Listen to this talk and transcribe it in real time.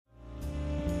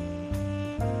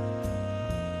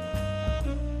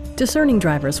Discerning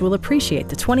drivers will appreciate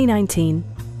the 2019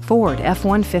 Ford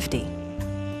F-150.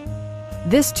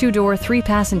 This two-door,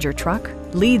 three-passenger truck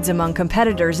leads among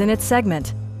competitors in its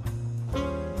segment.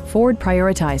 Ford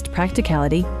prioritized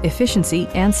practicality, efficiency,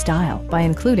 and style by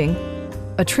including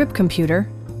a trip computer,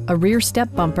 a rear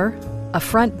step bumper, a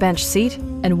front bench seat,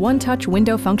 and one-touch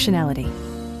window functionality.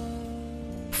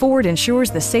 Ford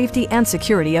ensures the safety and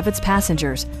security of its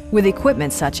passengers with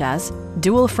equipment such as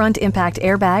dual front impact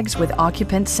airbags with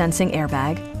occupant sensing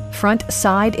airbag, front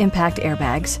side impact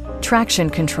airbags,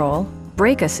 traction control,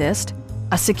 brake assist,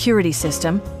 a security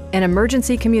system, an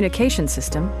emergency communication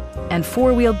system, and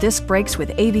four-wheel disc brakes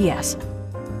with ABS.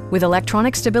 With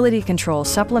electronic stability control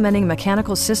supplementing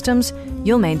mechanical systems,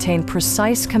 you'll maintain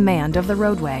precise command of the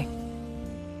roadway.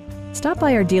 Stop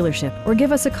by our dealership or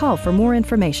give us a call for more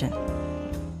information.